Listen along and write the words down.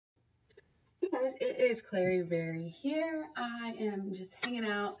guys, it is Clary Berry here. I am just hanging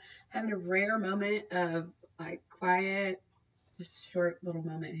out, having a rare moment of like quiet, just short little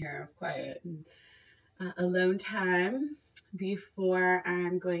moment here of quiet and alone time before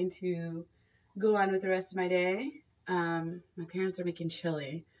I'm going to go on with the rest of my day. My parents are making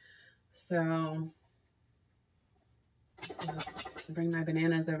chili, so I'll bring my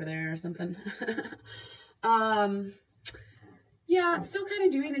bananas over there or something. um, Yeah, still kind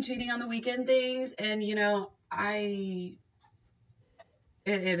of doing the cheating on the weekend things, and it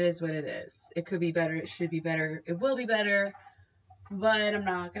is what it is. It could be better, it should be better, it will be better, but I'm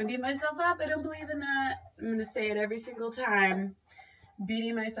not gonna beat myself up. I don't believe in that. I'm gonna say it every single time.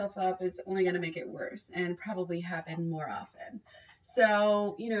 Beating myself up is only gonna make it worse and probably happen more often.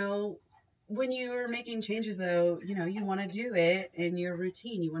 So, when you're making changes though, you want to do it in your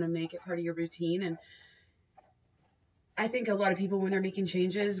routine. You want to make it part of your routine. And I think a lot of people, when they're making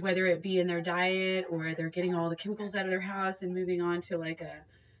changes, whether it be in their diet or they're getting all the chemicals out of their house and moving on to like a,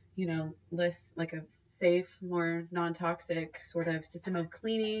 less like a safe, more non-toxic sort of system of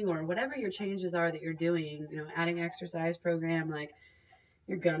cleaning, or whatever your changes are that you're doing, adding exercise program, like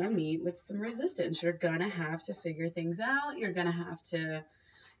you're gonna meet with some resistance. You're gonna have to figure things out. You're gonna have to,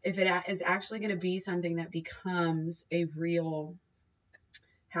 if it is actually gonna be something that becomes a real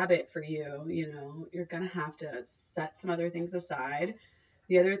habit for you, you're going to have to set some other things aside.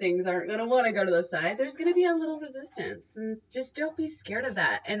 The other things aren't going to want to go to the side. There's going to be a little resistance, and just don't be scared of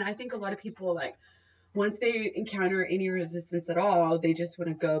that. And I think a lot of people, like, once they encounter any resistance at all, they just want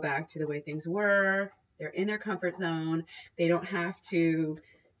to go back to the way things were. They're in their comfort zone. They don't have to,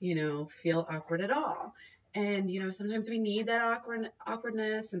 feel awkward at all. And, sometimes we need that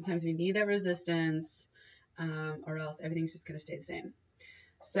awkwardness. Sometimes we need that resistance, or else everything's just going to stay the same.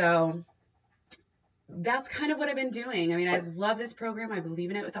 So that's kind of what I've been doing. I mean, I love this program. I believe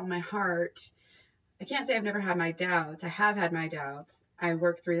in it with all my heart. I can't say I've never had my doubts. I have had my doubts. I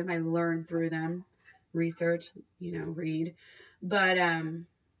work through them. I learn through them, research, read. But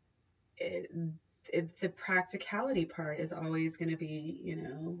the practicality part is always going to be,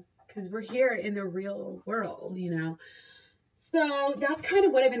 because we're here in the real world, So that's kind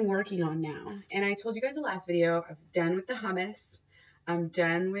of what I've been working on now. And I told you guys in the last video, I'm done with the hummus. I'm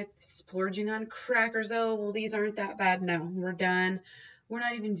done with splurging on crackers. Oh, well, these aren't that bad. No, we're done. We're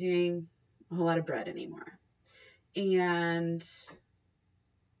not even doing a whole lot of bread anymore. And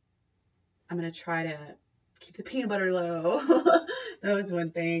I'm going to try to keep the peanut butter low. That was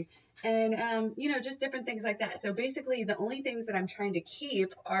one thing. And, just different things like that. So basically, the only things that I'm trying to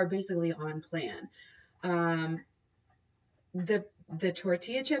keep are basically on plan. The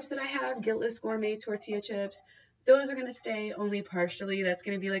tortilla chips that I have, Guiltless Gourmet tortilla chips, those are going to stay only partially. That's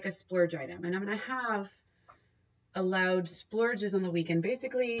going to be like a splurge item. And I'm going to have allowed splurges on the weekend.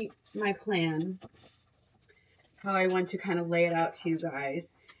 Basically, my plan, how I want to kind of lay it out to you guys,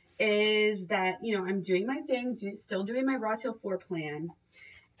 is that, I'm doing my thing, still doing my Raw Till 4 plan.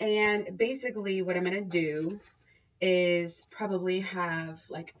 And basically what I'm going to do is probably have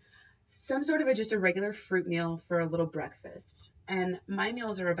like some sort of just a regular fruit meal for a little breakfast. And my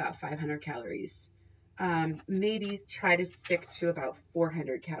meals are about 500 calories. Maybe try to stick to about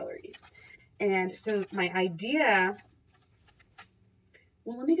 400 calories. And so my idea,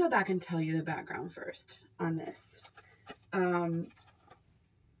 well, let me go back and tell you the background first on this. My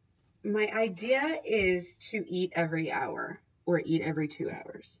idea is to eat every hour or eat every 2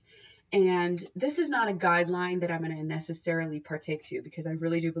 hours. And this is not a guideline that I'm going to necessarily partake to, because I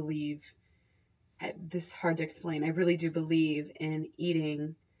really do believe, this is hard to explain, I really do believe in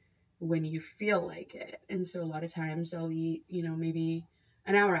eating when you feel like it. And so a lot of times I'll eat, maybe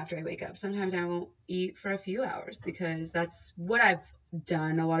an hour after I wake up. Sometimes I won't eat for a few hours, because that's what I've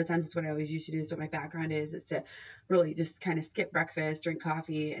done. A lot of times it's what I always used to do. It's what my background is to really just kind of skip breakfast, drink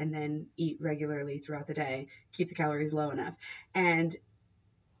coffee, and then eat regularly throughout the day, keep the calories low enough. And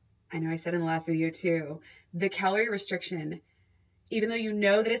I know I said in the last video too, the calorie restriction, even though you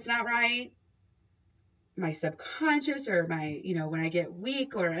know that it's not right, my subconscious, or my, when I get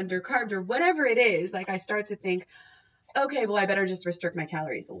weak or undercarbed or whatever it is, like I start to think, okay, well, I better just restrict my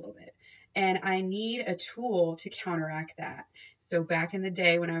calories a little bit. And I need a tool to counteract that. So back in the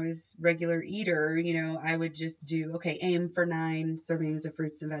day when I was regular eater, I would just do, okay, aim for 9 servings of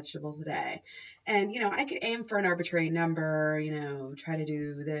fruits and vegetables a day. And, I could aim for an arbitrary number, try to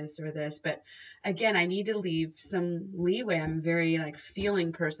do this or this. But again, I need to leave some leeway. I'm a very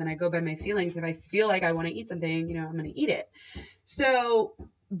feeling person. I go by my feelings. If I feel like I want to eat something, I'm going to eat it. So,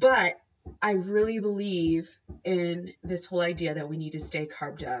 but I really believe in this whole idea that we need to stay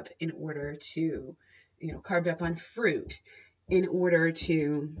carved up in order to, carved up on fruit in order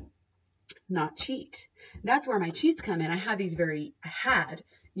to not cheat. That's where my cheats come in. I had, these very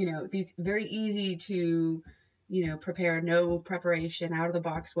easy to, prepare, no preparation, out of the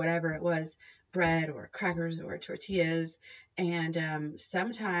box, whatever it was, bread or crackers or tortillas. And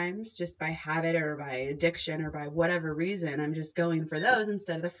sometimes just by habit or by addiction or by whatever reason, I'm just going for those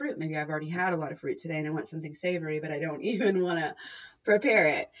instead of the fruit. Maybe I've already had a lot of fruit today and I want something savory, but I don't even want to prepare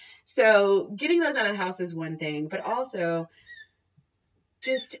it. So getting those out of the house is one thing, but also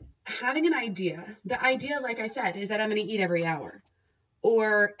just having an idea. The idea, like I said, is that I'm going to eat every hour,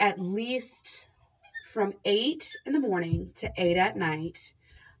 or at least from 8 in the morning to 8 at night.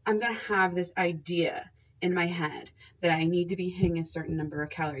 I'm going to have this idea in my head that I need to be hitting a certain number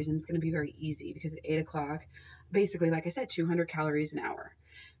of calories, and it's going to be very easy because at 8 o'clock, basically, like I said, 200 calories an hour.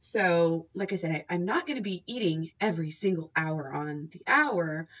 So, like I said, I'm not going to be eating every single hour on the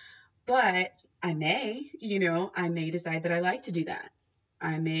hour, but I may decide that I like to do that.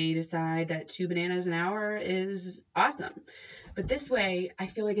 I may decide that 2 bananas an hour is awesome. But this way, I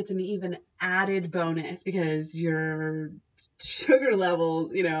feel like it's an even added bonus because your sugar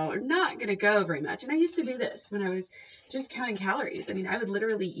levels, are not going to go very much. And I used to do this when I was just counting calories. I mean, I would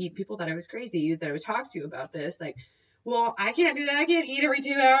literally eat. People thought I was crazy that I would talk to about this. Like, well, I can't do that. I can't eat every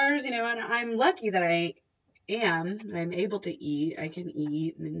 2 hours, and I'm lucky that I'm able to eat. I can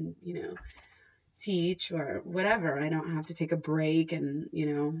eat and, teach or whatever. I don't have to take a break and,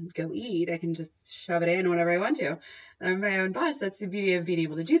 go eat. I can just shove it in whenever I want to. I'm my own boss. That's the beauty of being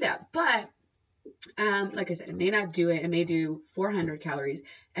able to do that. But like I said, I may not do it. I may do 400 calories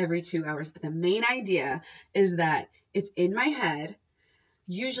every 2 hours. But the main idea is that it's in my head.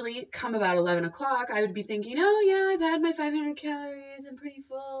 Usually come about 11 o'clock, I would be thinking, oh yeah, I've had my 500 calories. I'm pretty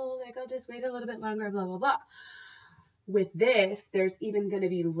full. Like, I'll just wait a little bit longer, blah, blah, blah. With this, there's even going to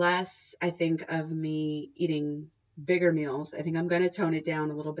be less, I think, of me eating bigger meals. I think I'm going to tone it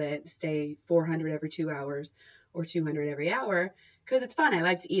down a little bit, stay 400 every 2 hours or 200 every hour, because it's fun. I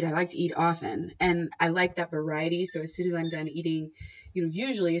like to eat. I like to eat often, and I like that variety. So as soon as I'm done eating,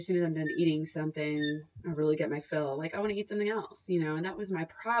 usually as soon as I'm done eating something, I really get my fill. Like, I want to eat something else, and that was my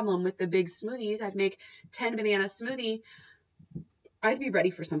problem with the big smoothies. I'd make 10 banana smoothie. I'd be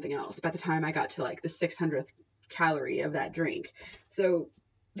ready for something else by the time I got to like the 600th calorie of that drink. So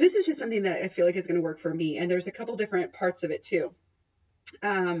this is just something that I feel like is going to work for me. And there's a couple different parts of it too.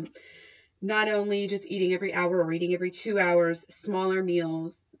 Not only just eating every hour or eating every 2 hours, smaller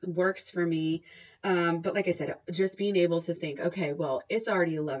meals works for me. But like I said, just being able to think, okay, well, it's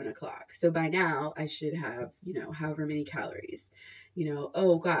already 11 o'clock. So by now I should have, however many calories,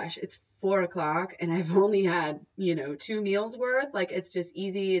 oh gosh, it's 4 o'clock and I've only had, 2 meals worth. Like, it's just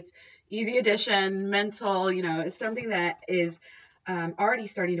easy. It's easy addition, mental, it's something that is already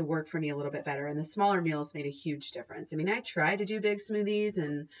starting to work for me a little bit better. And the smaller meals made a huge difference. I mean, I tried to do big smoothies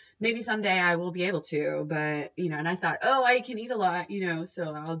and maybe someday I will be able to, but, and I thought, oh, I can eat a lot,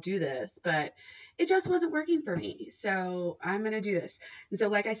 so I'll do this, but it just wasn't working for me. So I'm going to do this. And so,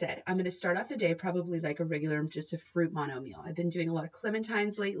 like I said, I'm going to start off the day probably like a regular, just a fruit mono meal. I've been doing a lot of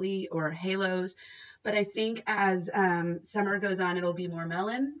clementines lately or halos, but I think as summer goes on, it'll be more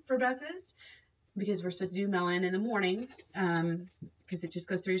melon for breakfast, because we're supposed to do melon in the morning, because it just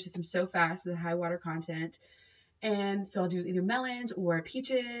goes through your system so fast, the high water content. And so I'll do either melons or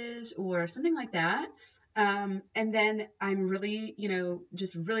peaches or something like that. And then I'm really,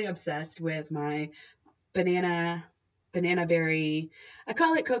 just really obsessed with my banana berry. I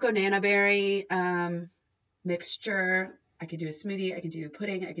call it cocoa nana berry mixture. I can do a smoothie. I can do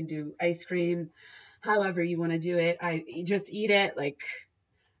pudding. I can do ice cream. However you want to do it. I just eat it like,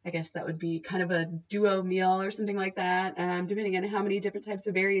 I guess that would be kind of a duo meal or something like that, depending on how many different types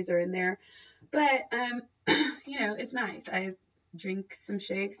of berries are in there. But, it's nice. I drink some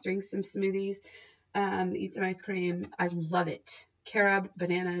shakes, drink some smoothies, eat some ice cream. I love it. Carob,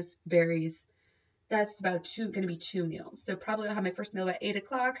 bananas, berries. That's about going to be 2 meals. So probably I'll have my first meal about 8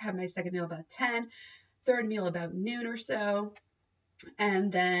 o'clock, have my second meal about 10, third meal about noon or so.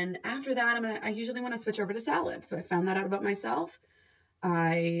 And then after that, I usually want to switch over to salad. So I found that out about myself.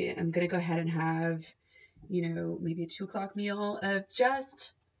 I am going to go ahead and have, maybe a 2 o'clock meal of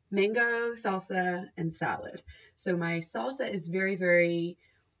just mango, salsa, and salad. So my salsa is very, very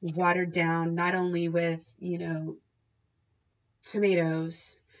watered down, not only with,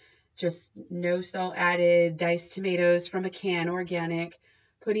 tomatoes, just no salt added, diced tomatoes from a can, organic.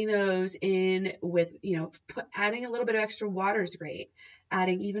 Putting those in with, adding a little bit of extra water is great.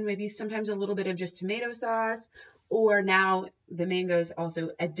 Adding even maybe sometimes a little bit of just tomato sauce, or now the mangoes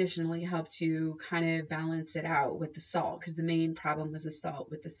also additionally help to kind of balance it out with the salt, because the main problem was the salt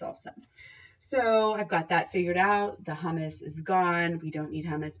with the salsa. So I've got that figured out. The hummus is gone. We don't need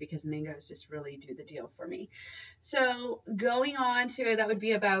hummus because mangoes just really do the deal for me. So going on to, that would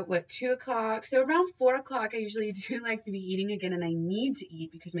be about, 2 o'clock. So around 4 o'clock, I usually do like to be eating again, and I need to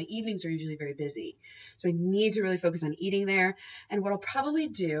eat because my evenings are usually very busy. So I need to really focus on eating there. And what I'll probably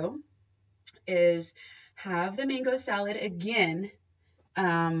do is have the mango salad again,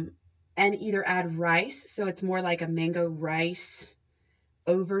 and either add rice. So it's more like a mango rice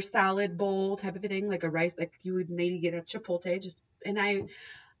over salad bowl type of a thing, like a rice, like you would maybe get a chipotle. And I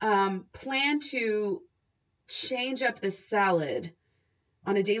plan to change up the salad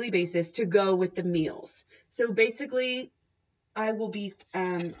on a daily basis to go with the meals. So basically, I will be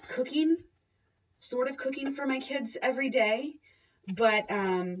cooking for my kids every day, but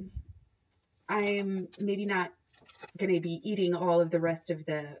I'm maybe not going to be eating all of the rest of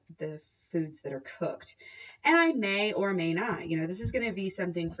the foods that are cooked. And I may or may not, this is going to be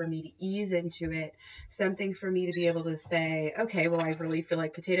something for me to ease into it, something for me to be able to say, okay, well, I really feel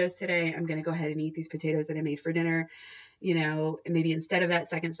like potatoes today. I'm going to go ahead and eat these potatoes that I made for dinner, maybe instead of that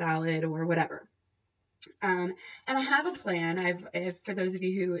second salad or whatever. And I have a plan. For those of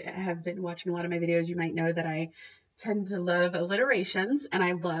you who have been watching a lot of my videos, you might know that I tend to love alliterations, and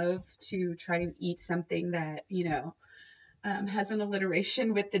I love to try to eat something that, has an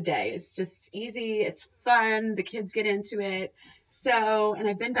alliteration with the day. It's just easy. It's fun. The kids get into it. So, and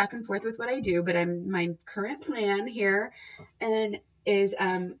I've been back and forth with what I do, but my current plan here is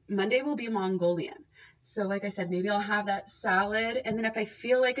Monday will be Mongolian. So like I said, maybe I'll have that salad. And then if I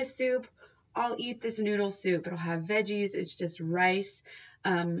feel like a soup, I'll eat this noodle soup. It'll have veggies. It's just rice,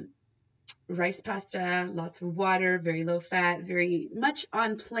 rice pasta, lots of water, very low fat, very much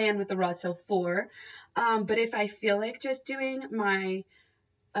on plan with the Raw-Till 4. But if I feel like just doing my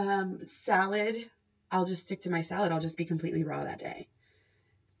salad, I'll just stick to my salad. I'll just be completely raw that day.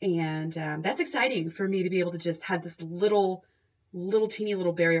 And that's exciting for me to be able to just have this little teeny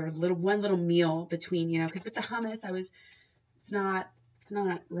little barrier, one little meal between, because with the hummus, it's not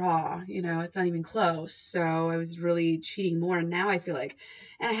raw, it's not even close. So I was really cheating more. And now I feel like,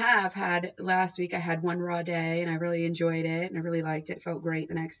 and last week I had one raw day and I really enjoyed it and I really liked it. Felt great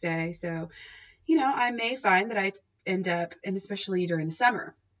the next day. So, I may find that I end up, and especially during the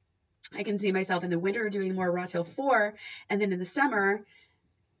summer, I can see myself in the winter doing more Raw-Till 4, and then in the summer,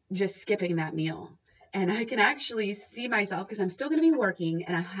 just skipping that meal. And I can actually see myself, because I'm still going to be working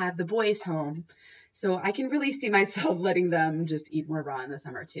and I have the boys home. So I can really see myself letting them just eat more raw in the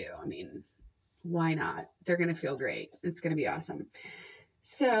summer too. I mean, why not? They're going to feel great. It's going to be awesome.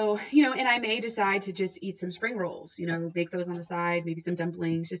 So, and I may decide to just eat some spring rolls, bake those on the side, maybe some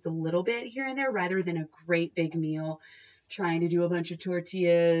dumplings, just a little bit here and there, rather than a great big meal, trying to do a bunch of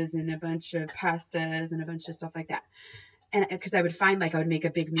tortillas and a bunch of pastas and a bunch of stuff like that. And because I would find like I would make a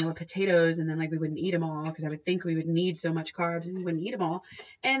big meal of potatoes and then like we wouldn't eat them all because I would think we would need so much carbs and we wouldn't eat them all.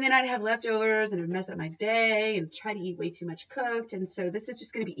 And then I'd have leftovers and it would mess up my day and try to eat way too much cooked. And so this is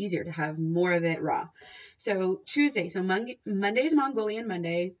just going to be easier to have more of it raw. So Tuesday, so Monday's Mongolian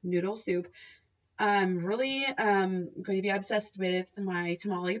Monday, noodle soup. I'm really going to be obsessed with my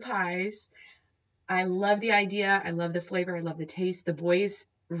tamale pies. I love the idea. I love the flavor. I love the taste. The boys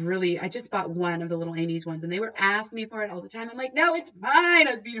really, I just bought one of the little Amy's ones and they were asking me for it all the time. I'm like, no, it's mine.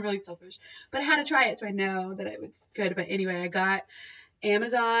 I was being really selfish, but I had to try it. So I know that it was good. But anyway, I got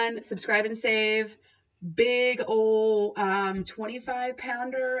Amazon Subscribe and Save, big old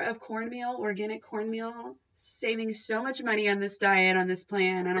 25-pounder of cornmeal, organic cornmeal, saving so much money on this diet, on this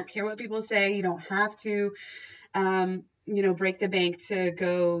plan. I don't care what people say. You don't have to, break the bank to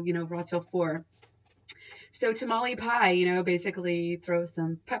go, Raw-Till 4. So tamale pie, basically throw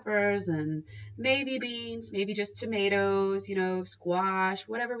some peppers and maybe beans, maybe just tomatoes, squash,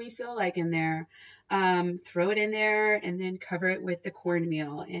 whatever we feel like in there. Throw it in there and then cover it with the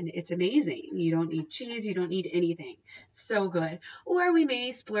cornmeal. And it's amazing. You don't need cheese. You don't need anything. So good. Or we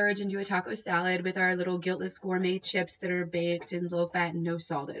may splurge and do a taco salad with our little guiltless gourmet chips that are baked and low fat and no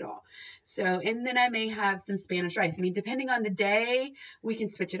salt at all. So, and then I may have some Spanish rice. I mean, depending on the day, we can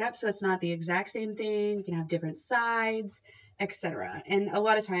switch it up so it's not the exact same thing. We can have different sides, etc. And a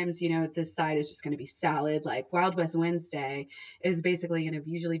lot of times, the side is just going to be salad. Like Wild West Wednesday is basically going to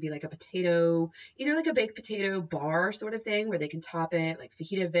usually be like a potato, either like a baked potato bar sort of thing where they can top it like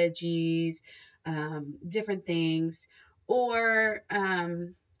fajita veggies, different things, or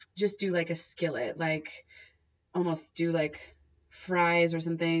just do like a skillet, like almost do like fries or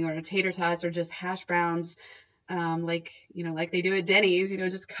something, or tater tots, or just hash browns, like they do at Denny's,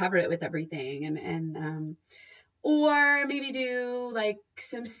 just cover it with everything. And Or maybe do like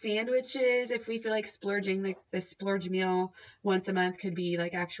some sandwiches if we feel like splurging. Like the splurge meal once a month could be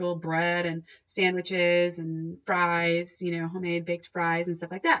like actual bread and sandwiches and fries, homemade baked fries and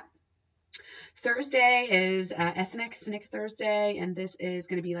stuff like that. Thursday is ethnic Thursday, and this is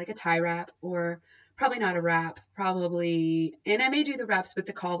going to be like a Thai wrap, or probably not a wrap, probably, and I may do the wraps with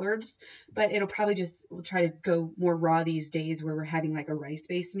the collards, but it'll probably we'll try to go more raw these days where we're having like a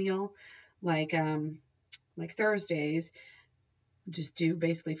rice-based meal, like Thursdays. Just do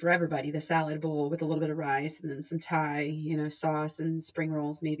basically for everybody the salad bowl with a little bit of rice and then some Thai, sauce and spring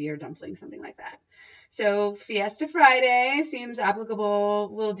rolls maybe, or dumplings, something like that. So Fiesta Friday seems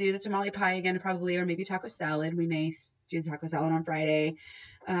applicable. We'll do the tamale pie again probably, or maybe taco salad. We may do the taco salad on Friday,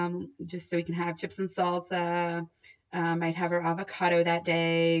 just so we can have chips and salsa. Might have our avocado that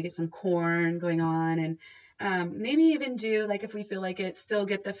day, get some corn going on, and maybe even do, like, if we feel like it, still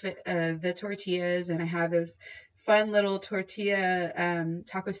get the tortillas, and I have those fun little tortilla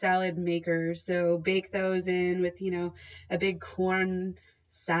taco salad makers. So bake those in with, a big corn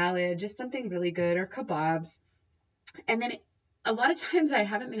salad, just something really good, or kebabs. And then a lot of times I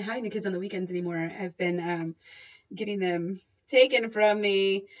haven't been having the kids on the weekends anymore. I've been getting them taken from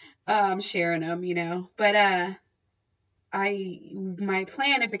me, sharing them, but my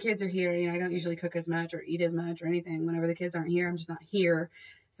plan, if the kids are here, I don't usually cook as much or eat as much or anything. Whenever the kids aren't here, I'm just not here.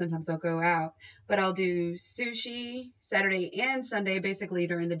 Sometimes I'll go out, but I'll do sushi Saturday and Sunday. Basically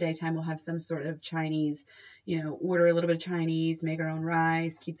during the daytime, we'll have some sort of Chinese, order a little bit of Chinese, make our own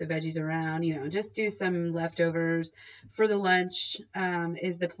rice, keep the veggies around, just do some leftovers for the lunch,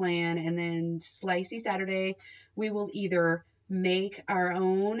 is the plan. And then slicey Saturday, we will either make our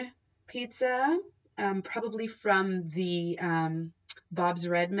own pizza, probably from the Bob's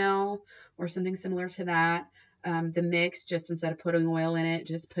Red Mill or something similar to that. The mix, just instead of putting oil in it,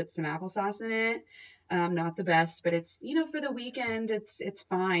 just put some applesauce in it. Not the best, but it's, for the weekend, it's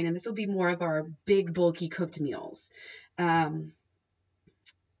fine. And this will be more of our big, bulky cooked meals.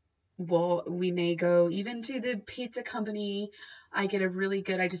 We may go even to the pizza company. I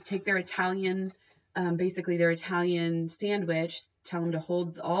just take their Italian, basically their Italian sandwich, tell them to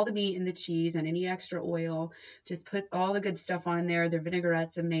hold all the meat and the cheese and any extra oil, just put all the good stuff on there. Their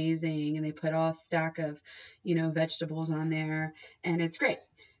vinaigrette's amazing, and they put all a stack of, vegetables on there, and it's great.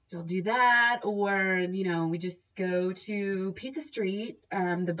 So I'll do that, or, we just go to Pizza Street,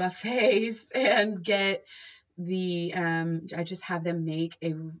 the buffets, and get I just have them make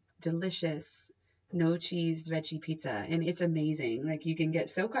a delicious no cheese veggie pizza, and it's amazing. Like, you can get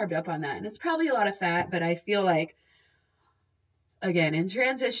so carved up on that, and it's probably a lot of fat, but I feel like, again, in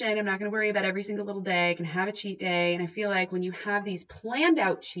transition, I'm not going to worry about every single little day. I can have a cheat day, and I feel like when you have these planned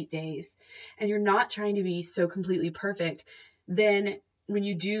out cheat days and you're not trying to be so completely perfect, then when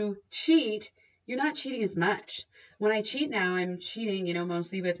you do cheat, you're not cheating as much. When I cheat now, I'm cheating,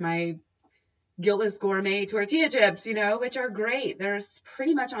 mostly with my Guiltless Gourmet tortilla chips, which are great. They're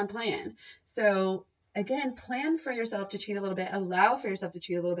pretty much on plan. So again, plan for yourself to cheat a little bit, allow for yourself to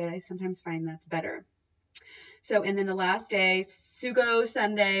cheat a little bit. I sometimes find that's better. So, and then the last day, Sugo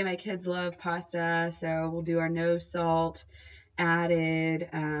Sunday, my kids love pasta. So we'll do our no salt added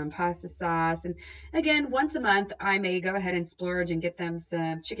pasta sauce. And again, once a month, I may go ahead and splurge and get them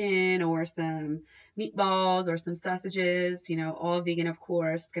some chicken or some meatballs or some sausages, all vegan, of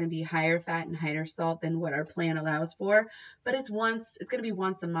course. It's going to be higher fat and higher salt than what our plan allows for, but it's going to be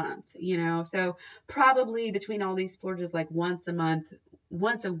once a month, so probably between all these splurges, like once a month,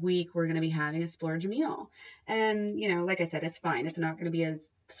 once a week, we're going to be having a splurge meal. And, like I said, it's fine. It's not going to be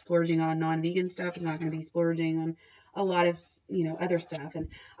as splurging on non-vegan stuff. It's not going to be splurging on a lot of, other stuff. And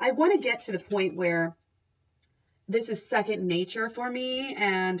I want to get to the point where this is second nature for me,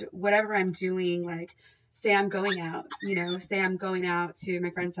 and whatever I'm doing, like, say I'm going out to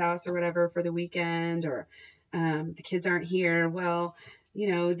my friend's house or whatever for the weekend, or the kids aren't here. Well,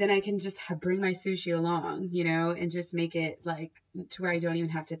 then I can just bring my sushi along, and just make it like to where I don't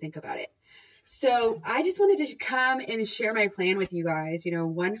even have to think about it. So I just wanted to come and share my plan with you guys,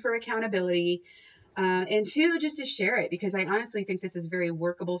 one, for accountability, and two, just to share it, because I honestly think this is very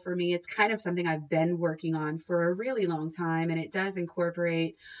workable for me. It's kind of something I've been working on for a really long time, and it does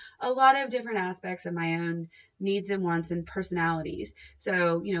incorporate a lot of different aspects of my own needs and wants and personalities.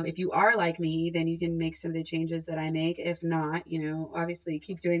 So, if you are like me, then you can make some of the changes that I make. If not, obviously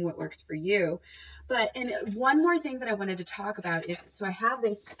keep doing what works for you. But, and one more thing that I wanted to talk about is, so I have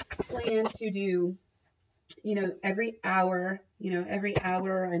this plan to do, every hour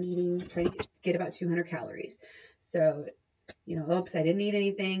I'm trying to get about 200 calories. So, oops, I didn't eat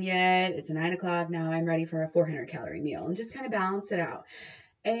anything yet. It's 9 o'clock. Now I'm ready for a 400 calorie meal, and just kind of balance it out.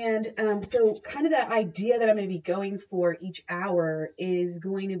 And so kind of the idea that I'm going to be going for each hour is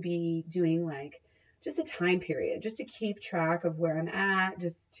going to be doing like just a time period, just to keep track of where I'm at,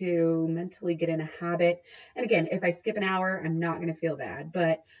 just to mentally get in a habit. And again, if I skip an hour, I'm not going to feel bad.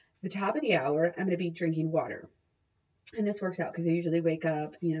 But the top of the hour, I'm going to be drinking water. And this works out because I usually wake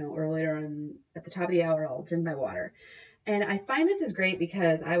up, earlier on at the top of the hour, I'll drink my water. And I find this is great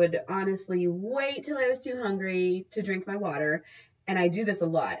because I would honestly wait till I was too hungry to drink my water. And I do this a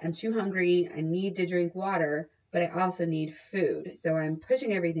lot. I'm too hungry. I need to drink water, but I also need food. So I'm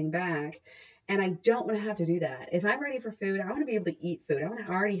pushing everything back. And I don't want to have to do that. If I'm ready for food, I want to be able to eat food. I want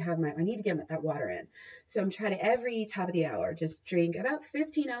to already have I need to get that water in. So I'm trying to every top of the hour, just drink about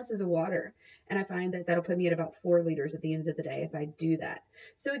 15 ounces of water. And I find that that'll put me at about 4 liters at the end of the day if I do that.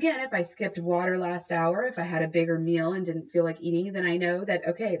 So again, if I skipped water last hour, if I had a bigger meal and didn't feel like eating, then I know that,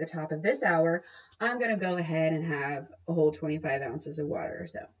 okay, at the top of this hour, I'm going to go ahead and have a whole 25 ounces of water or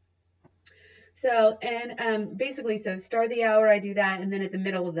so. So, and basically, so start of the hour, I do that, and then at the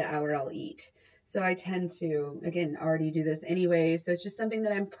middle of the hour, I'll eat. So I tend to, again, already do this anyway. So it's just something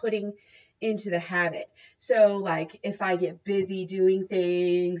that I'm putting into the habit. So like if I get busy doing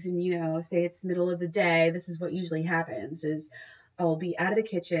things and, say it's middle of the day, this is what usually happens is I'll be out of the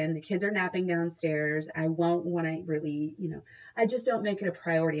kitchen. The kids are napping downstairs. I won't want to really, I just don't make it a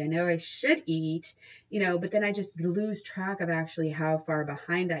priority. I know I should eat, but then I just lose track of actually how far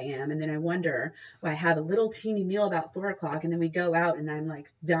behind I am. And then I wonder, I have a little teeny meal about 4 o'clock and then we go out and I'm like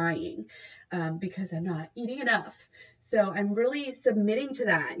dying because I'm not eating enough. So I'm really submitting to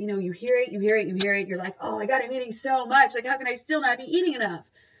that. You hear it. You're like, oh my God, I'm eating so much. Like, how can I still not be eating enough?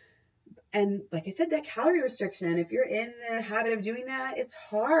 And like I said, that calorie restriction, if you're in the habit of doing that, it's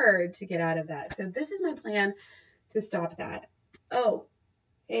hard to get out of that. So this is my plan to stop that. Oh,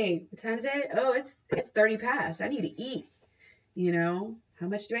 hey, what time is it? Oh, it's 30 past. I need to eat. How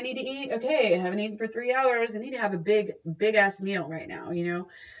much do I need to eat? Okay, I haven't eaten for 3 hours. I need to have a big ass meal right now,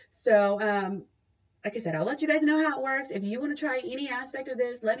 So, like I said, I'll let you guys know how it works. If you want to try any aspect of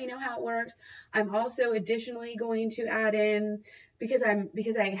this, let me know how it works. I'm also additionally going to add in because I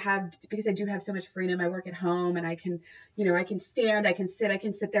do have so much freedom. I work at home and I can, I can stand, I can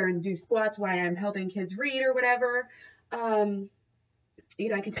sit there and do squats while I'm helping kids read or whatever. I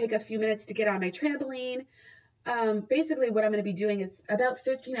can take a few minutes to get on my trampoline. Basically what I'm going to be doing is about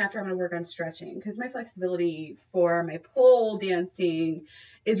 15 after I'm going to work on stretching because my flexibility for my pole dancing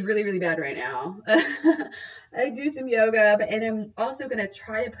is really, really bad right now. I do some yoga, and I'm also going to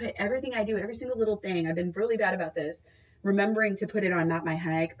try to put everything I do, every single little thing. I've been really bad about this, remembering to put it on Not My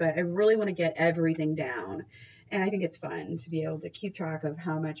Hike, but I really want to get everything down. And I think it's fun to be able to keep track of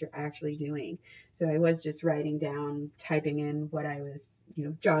how much you're actually doing. So I was just writing down, typing in what I was,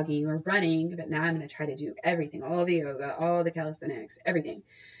 jogging or running, but now I'm going to try to do everything, all the yoga, all the calisthenics, everything.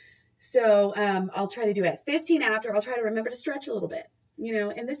 So I'll try to do it at 15 after. I'll try to remember to stretch a little bit,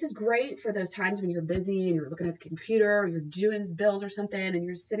 and this is great for those times when you're busy and you're looking at the computer or you're doing bills or something and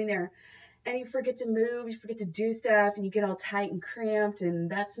you're sitting there and you forget to move, you forget to do stuff, and you get all tight and cramped, and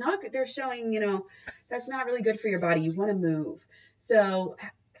that's not good. They're showing, that's not really good for your body. You want to move. So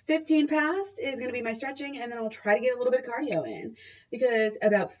 15 past is going to be my stretching, and then I'll try to get a little bit of cardio in because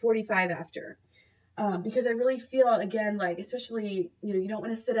about 45 after. Because I really feel, again, like, especially, you don't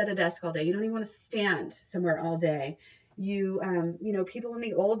want to sit at a desk all day. You don't even want to stand somewhere all day. People in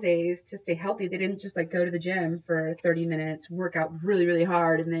the old days, to stay healthy, they didn't just like go to the gym for 30 minutes, work out really, really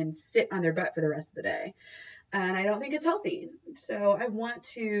hard, and then sit on their butt for the rest of the day. And I don't think it's healthy. So I want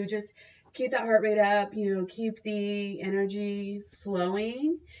to just keep that heart rate up, keep the energy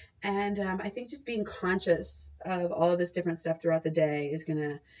flowing. And I think just being conscious of all of this different stuff throughout the day is going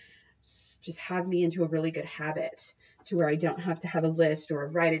to just have me into a really good habit to where I don't have to have a list or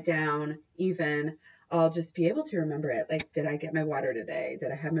write it down even. I'll just be able to remember it. Like, did I get my water today?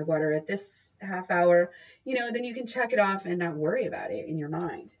 Did I have my water at this half hour? Then you can check it off and not worry about it in your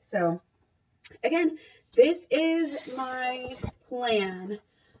mind. So again, this is my plan.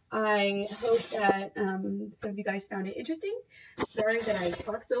 I hope that some of you guys found it interesting. Sorry that I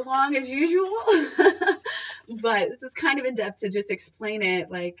talk so long as usual, but this is kind of in depth to just explain it.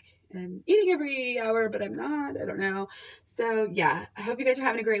 Like, I'm eating every hour, but I'm not. I don't know. So yeah, I hope you guys are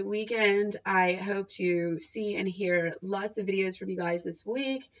having a great weekend. I hope to see and hear lots of videos from you guys this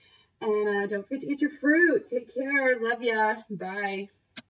week. And don't forget to eat your fruit. Take care. Love ya. Bye.